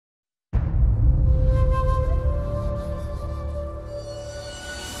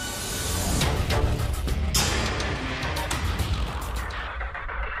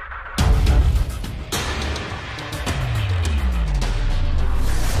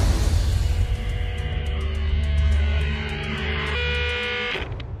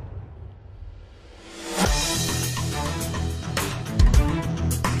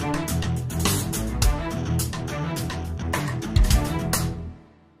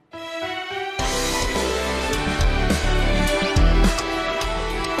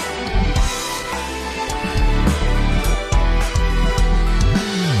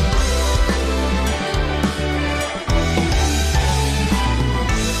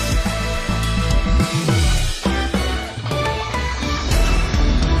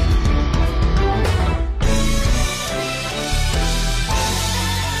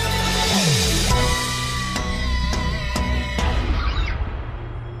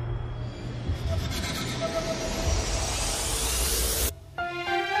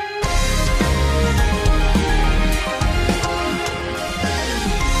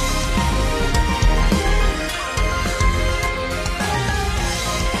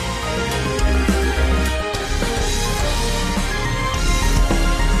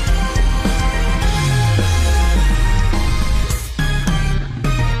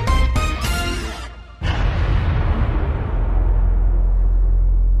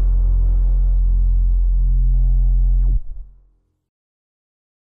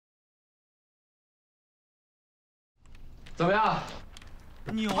怎么样？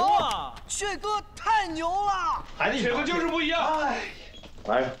牛啊！雀哥太牛了！孩子，雀哥就是不一样。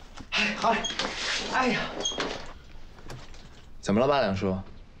哎，好，哎呀，怎么了，八两叔？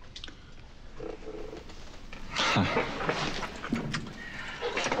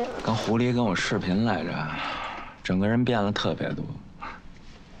刚狐狸跟我视频来着，整个人变了特别多。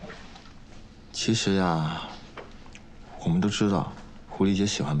其实呀，我们都知道，狐狸姐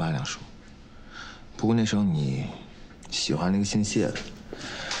喜欢八两叔。不过那时候你喜欢那个姓谢的，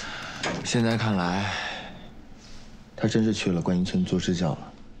现在看来，他真是去了观音村做支教了。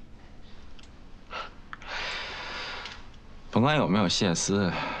甭管有没有谢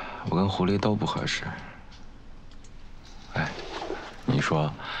思，我跟狐狸都不合适。哎，你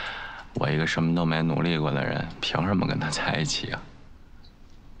说，我一个什么都没努力过的人，凭什么跟他在一起啊？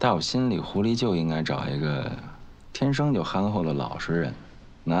在我心里，狐狸就应该找一个天生就憨厚的老实人，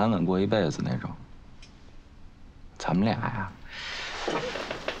能安稳过一辈子那种。咱们俩呀，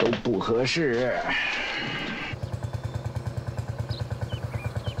都不合适。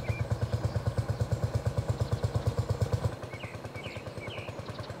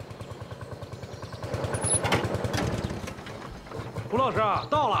胡老师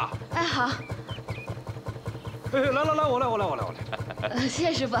到了。哎，好。哎，来，我来。谢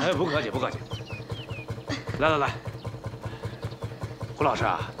谢师傅。哎，不客气。来，胡老师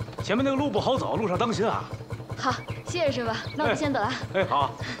啊，前面那个路不好走，路上当心啊。好，谢谢师傅，那我就先走了。哎，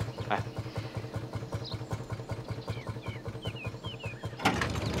好。哎。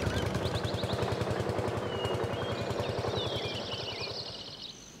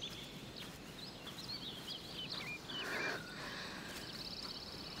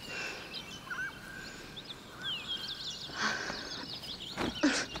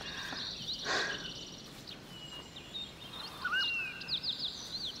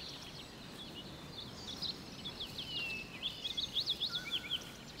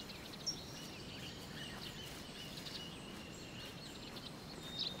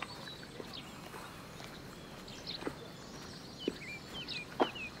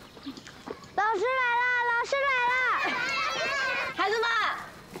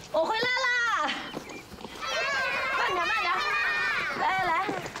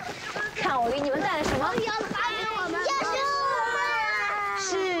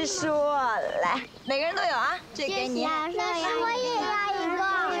每个人都有啊，这给你。老师，我也要一个。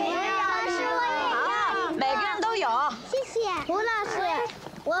老师，我也要。好，每个人都有。谢谢胡老师。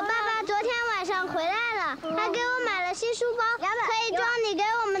我爸爸昨天晚上回来了，他给我买了新书包，可以装你给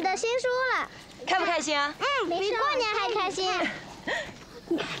我们的新书了。开不开心啊？嗯，比过年还开心。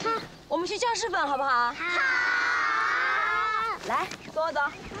我们去教室本好不好？好。来，跟我走。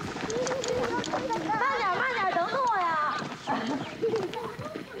慢点，等等我呀。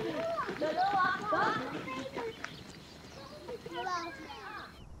等我，走。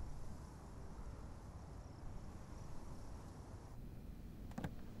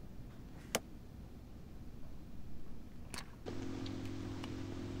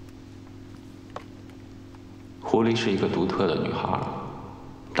狐狸是一个独特的女孩，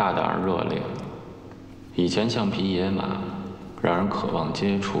大胆而热烈，以前像匹野马，让人渴望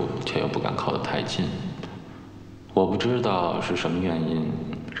接触，却又不敢靠得太近。我不知道是什么原因，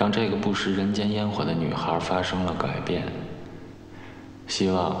让这个不食人间烟火的女孩发生了改变。希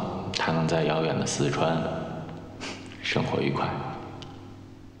望她能在遥远的四川生活愉快。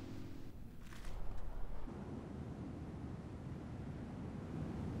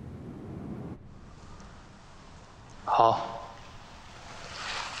好。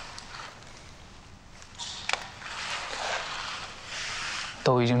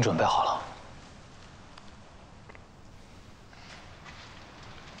都已经准备好了。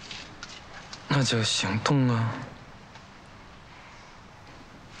那就行动啊！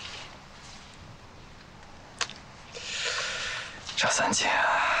这3天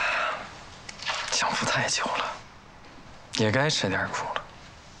相处太久了，也该吃点苦了，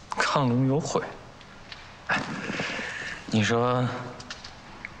亢龙有悔。哎，你说，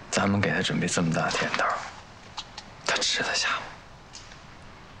咱们给他准备这么大的甜头，他吃得下吗？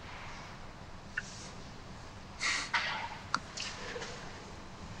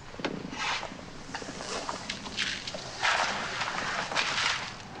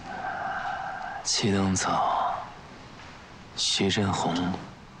七灯草、徐振红，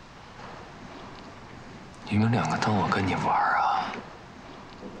你们2个当我跟你玩啊？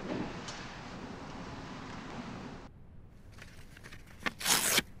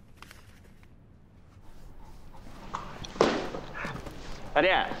大弟，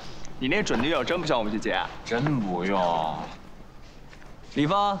你那准女友真不像我们去接啊？真不用。李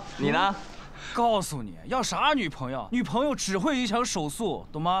峰，你呢？告诉你要啥女朋友？女朋友只会影响手速，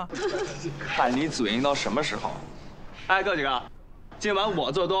懂吗？看你嘴硬到什么时候？哎，哥几个，今晚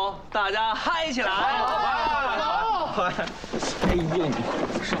我做东，大家嗨起来！走！哎呀，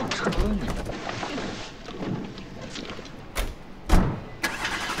你上车去！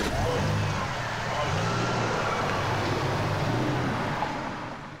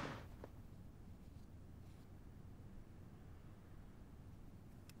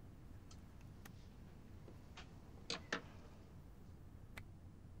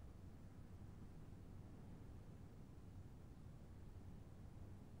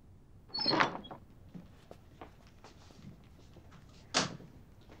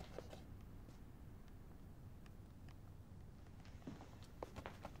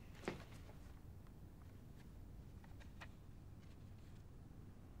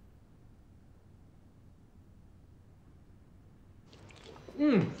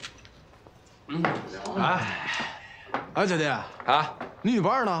哎，姐弟啊，你女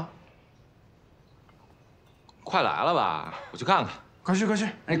伴呢？快来了吧？我去看看。快去快去！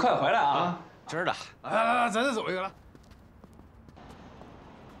你快回来啊！知道。来，咱再走一个来。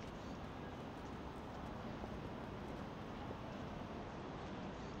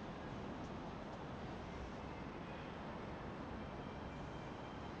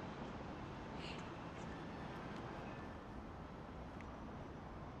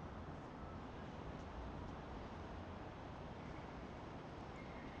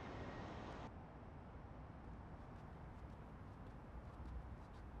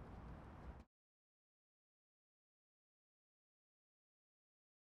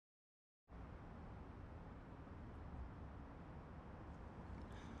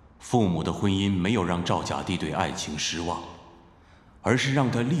父母的婚姻没有让赵甲第对爱情失望，而是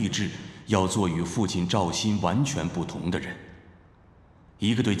让他立志要做与父亲赵鑫完全不同的人，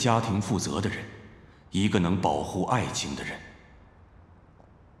一个对家庭负责的人，一个能保护爱情的人。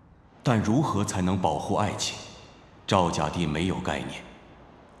但如何才能保护爱情？赵甲第没有概念。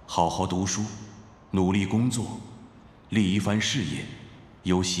好好读书，努力工作，立一番事业，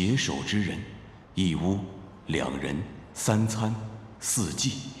有携手之人，一屋2人3餐4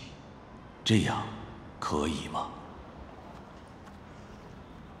季，这样可以吗？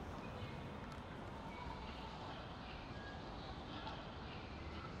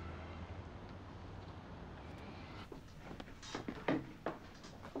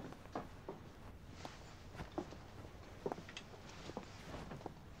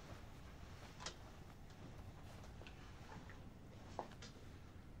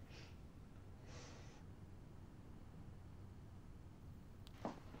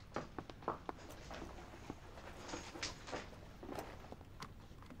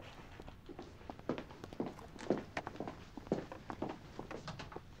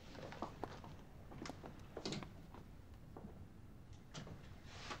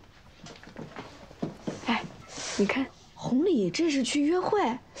你看，红礼这是去约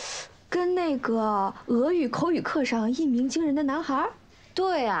会，跟那个俄语口语课上一鸣惊人的男孩。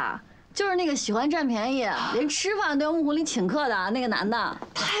对啊，就是那个喜欢占便宜，连吃饭都要用红礼请客的那个男的，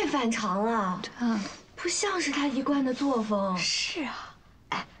太反常了。不像是他一贯的作风。是啊，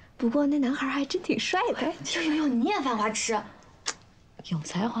哎，不过那男孩还真挺帅的。有，你也犯花痴，有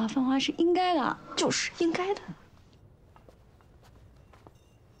才华犯花是应该的，就是应该的。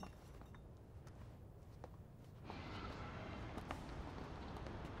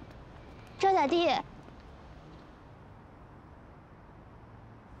赵甲第，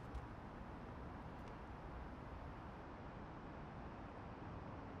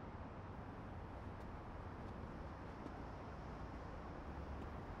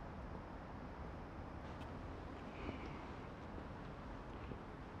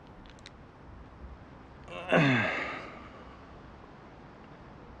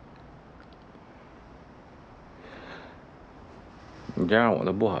你这样我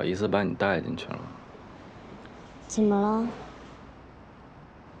都不好意思把你带进去了。怎么了？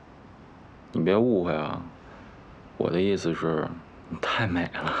你别误会啊，我的意思是，你太美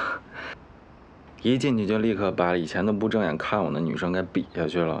了，一进去就立刻把以前都不正眼看我的女生给比下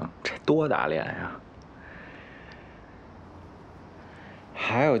去了，这多打脸呀！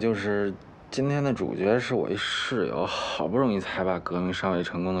还有就是，今天的主角是我一室友，好不容易才把革命尚未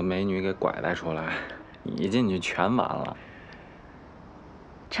成功的美女给拐带出来，你一进去全完了。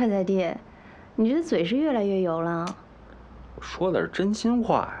赵甲第，你这嘴是越来越油了。我说的是真心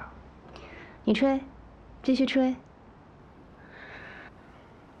话呀。你吹，继续吹。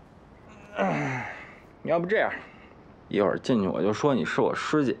要不这样，一会儿进去我就说你是我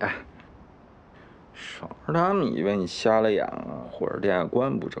师姐，省着他们以为你瞎了眼了，或者恋爱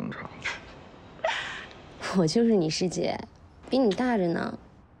观不正常。我就是你师姐，比你大着呢。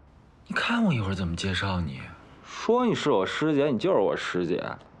你看我一会儿怎么介绍你？说你是我师姐，你就是我师姐。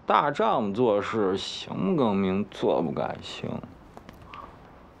大丈夫做事，行不更名，坐不改姓。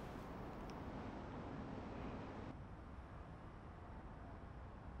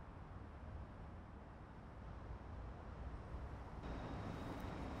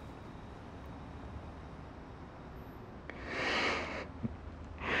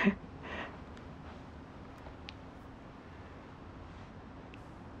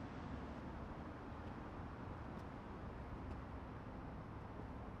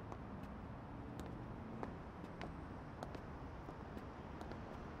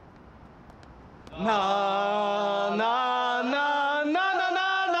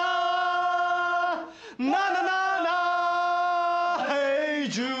嘿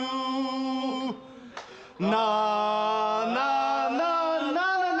猪，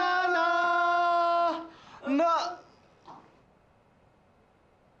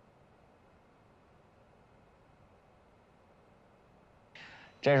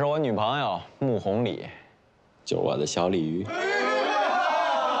这是我女朋友穆红礼，就是我的小鲤鱼。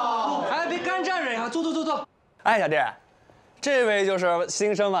哎，别干站着呀，坐。哎，小弟，这位就是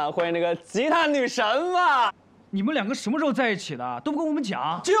新生晚会那个吉他女神嘛。你们两个什么时候在一起的？都不跟我们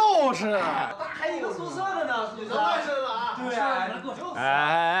讲。就是。还一个宿舍的呢，女生外甥啊。对啊。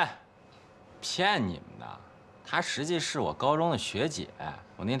哎，骗你们的，她实际是我高中的学姐。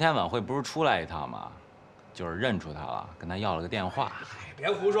我那天晚会不是出来一趟吗？就是认出她了，跟她要了个电话。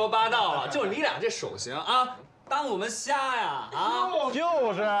别胡说八道了，就你俩这手型啊，当我们瞎呀？啊，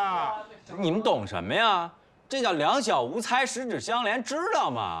就是。你们懂什么呀？这叫两小无猜，十指相连，知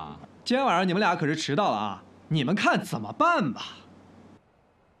道吗？今天晚上你们俩可是迟到了啊！你们看怎么办吧？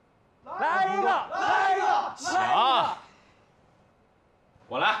来一个！行，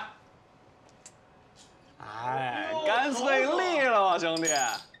我来。哎，干脆利落，兄弟。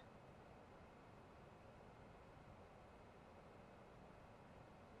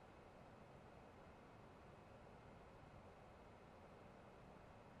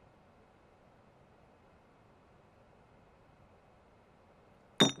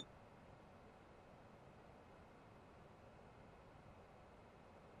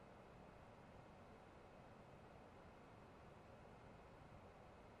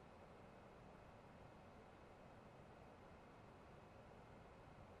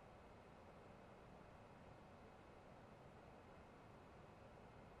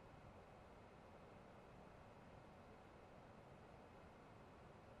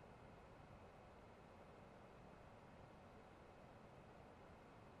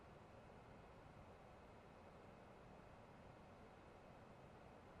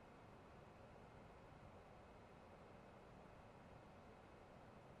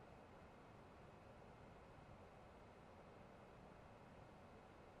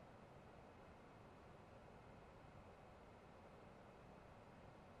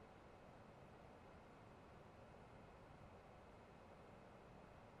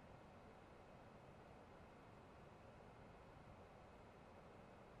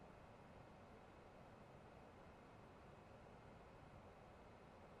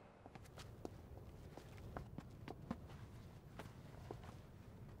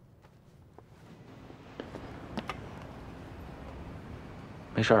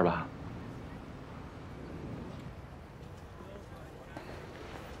没事吧？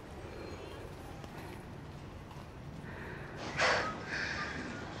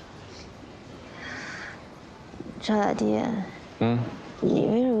赵甲第，你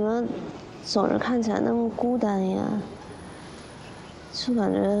为什么总是看起来那么孤单呀？就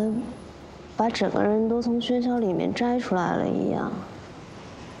感觉把整个人都从喧嚣里面摘出来了一样。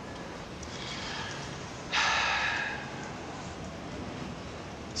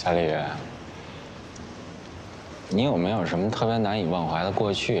小李，你有没有什么特别难以忘怀的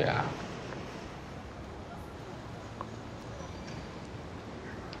过去啊？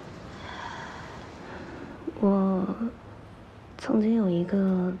我曾经有一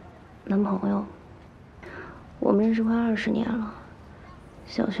个男朋友，我们认识快20年了。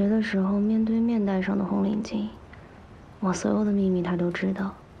小学的时候面对面戴上的红领巾，我所有的秘密他都知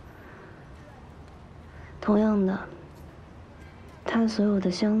道。同样的，他所有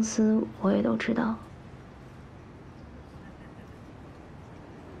的相思我也都知道。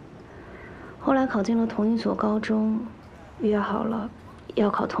后来考进了同一所高中，约好了要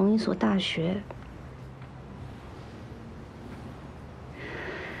考同一所大学。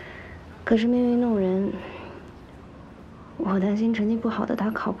可是命运弄人，我担心成绩不好的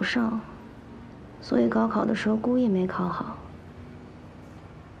他考不上，所以高考的时候故意没考好。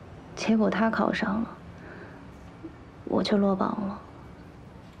结果他考上了，我却落榜了。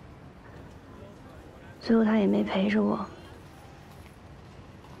最后他也没陪着我。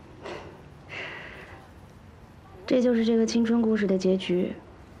这就是这个青春故事的结局，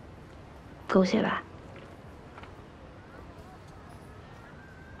狗血吧？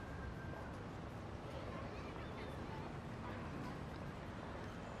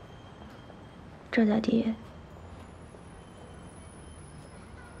赵甲第，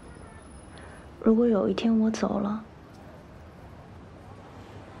如果有一天我走了，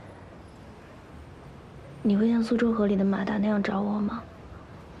你会像苏州河里的马达那样找我吗？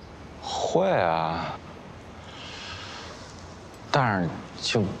会啊，但是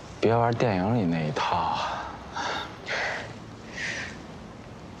就别玩电影里那一套。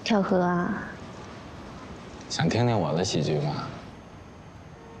跳河啊？想听听我的喜剧吗？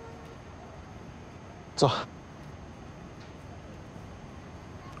坐。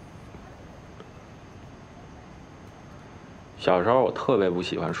小时候我特别不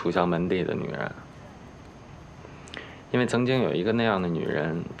喜欢书香门第的女人，因为曾经有一个那样的女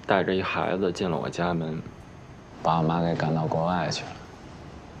人带着一孩子进了我家门，把我妈给赶到国外去了。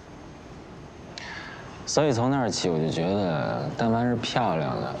所以从那儿起，我就觉得，但凡是漂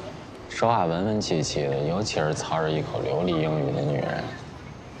亮的，说话文文气气的，尤其是操着一口流利英语的女人，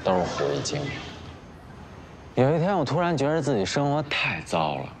都是狐狸精。有一天，我突然觉得自己生活太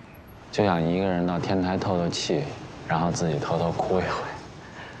糟了，就想一个人到天台透透气，然后自己偷偷哭一回。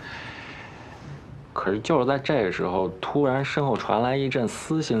可是就是在这个时候，突然身后传来一阵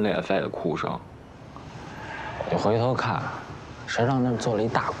撕心裂肺的哭声。我就回头看，谁让那儿坐了一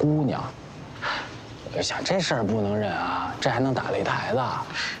大姑娘。我就想这事儿不能忍啊，这还能打擂台的？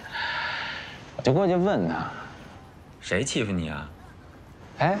我就过去问她，谁欺负你啊？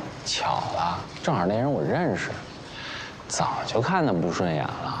哎，巧了，正好那人我认识，早就看他不顺眼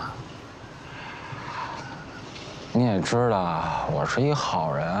了。你也知道我是一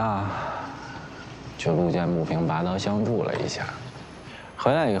好人啊，就路见不平拔刀相助了一下。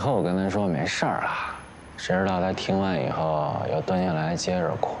回来以后我跟他说没事儿了，谁知道他听完以后又蹲下来接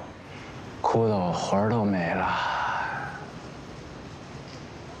着哭，哭得我魂儿都没了。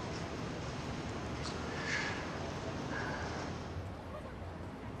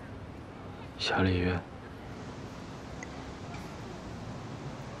小鲤鱼，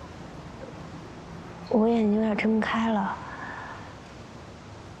我眼睛有点睁不开了，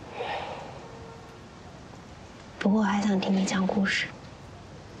不过我还想听你讲故事。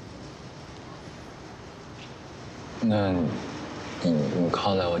那你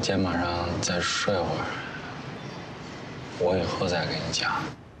靠在我肩膀上再睡会儿，我以后再给你讲。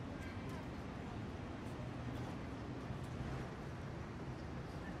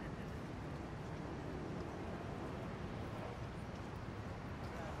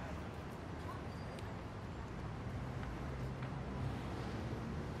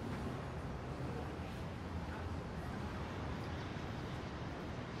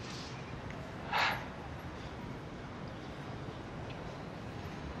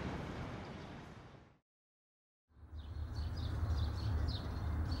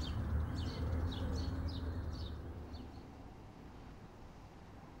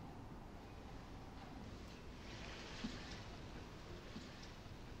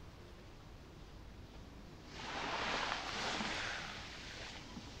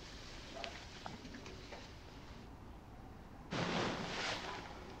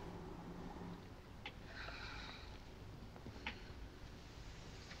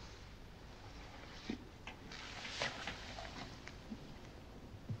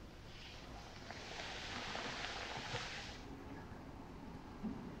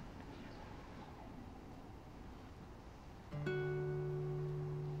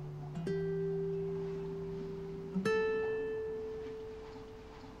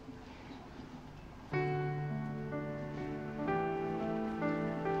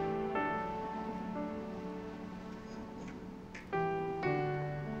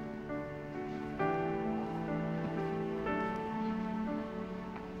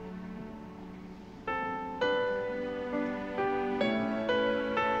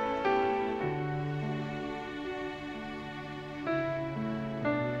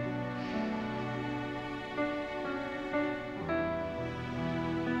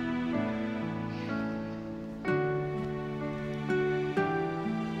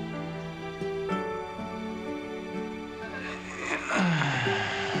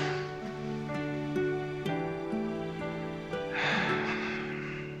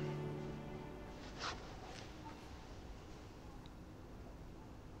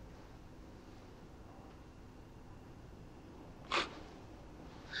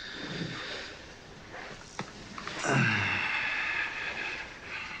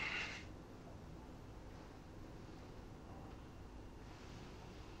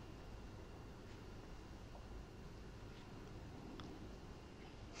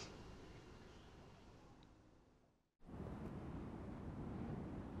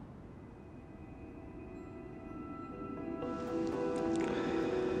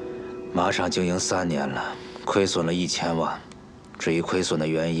马场经营3年了，亏损了1000万。至于亏损的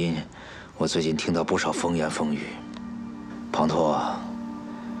原因，我最近听到不少风言风语。庞拓，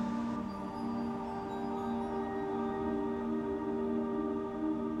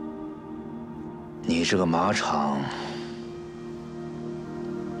你这个马场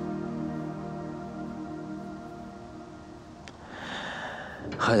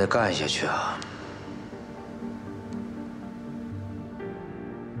还得干下去啊！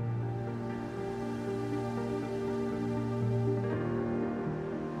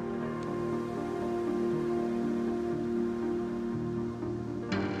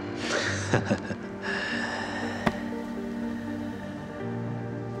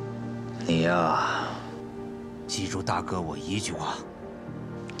你呀，记住大哥我一句话，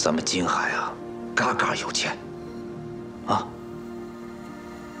咱们金海啊，嘎嘎有钱，啊！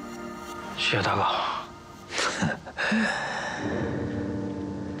谢谢大哥。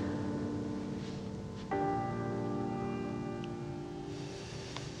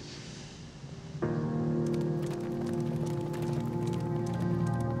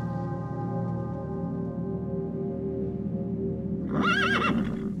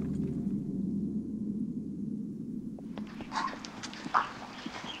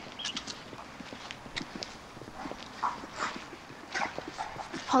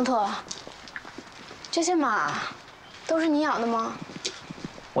黄拓，这些马都是你养的吗？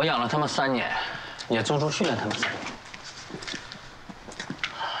我养了他们3年，也足足训练他们3年。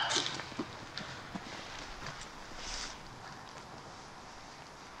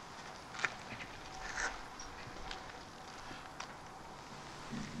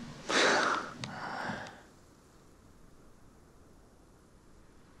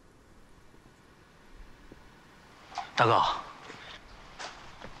大哥，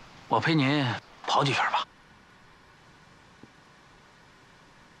我陪您跑几圈吧。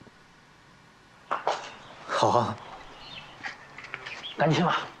好啊，赶紧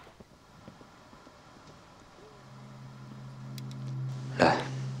吧。来。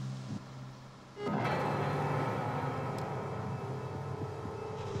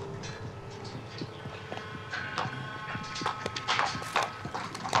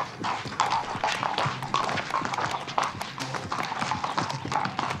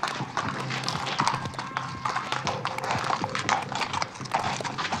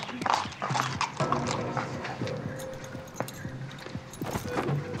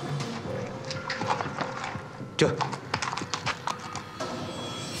这。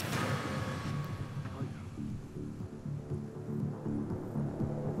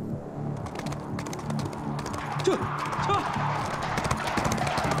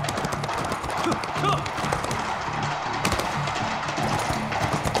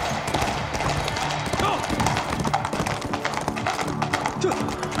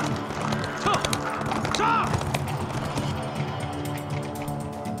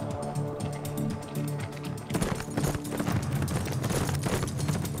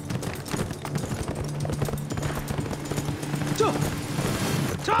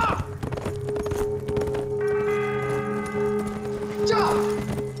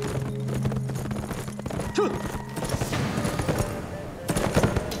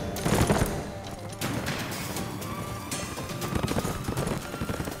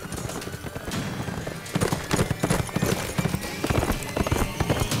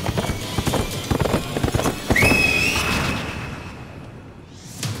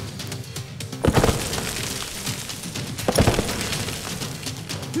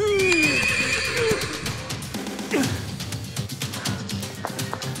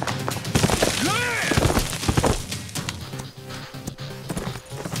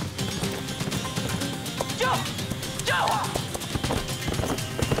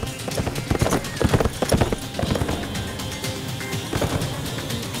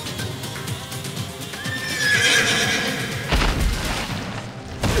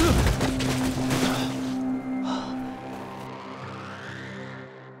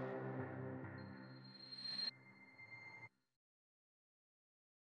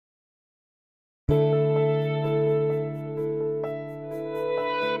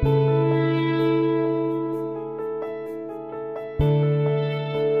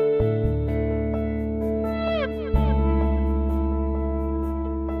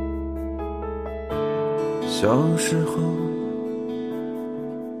小时候，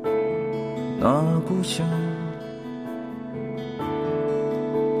那故乡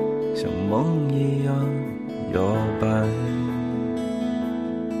像梦一样摇摆，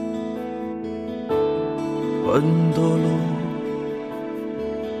很多路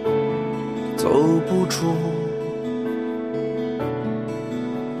走不出，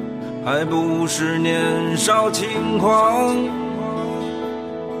还不是年少轻狂。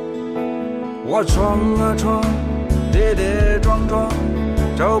我闯啊闯，跌跌撞撞，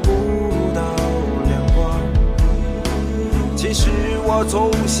找不到亮光。其实我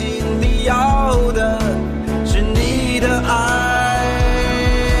从心里要的是你的爱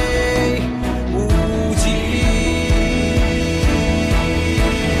无尽。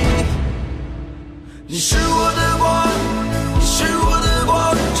你是我的光，你是我的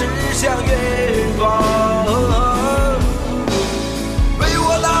光，指向远方。为我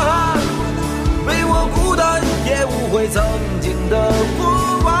呐喊，为我孤单，也无悔曾经的过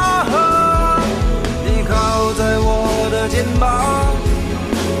往。你靠在我的肩膀，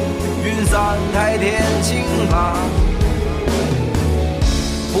云散开天晴朗。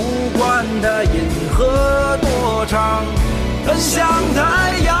不管它银河多长，很像太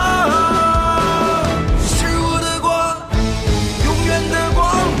阳。是我的光，永远的光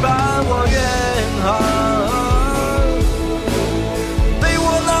伴我远航。为我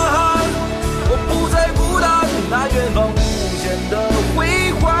呐喊，我不再孤单，那远方无限的辉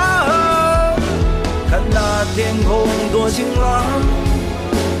煌。看那天空多晴朗，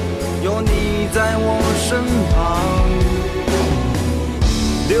有你在我身旁。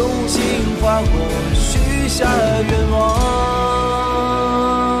流星划过，许下愿望。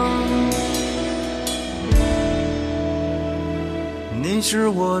你是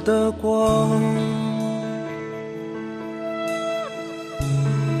我的光。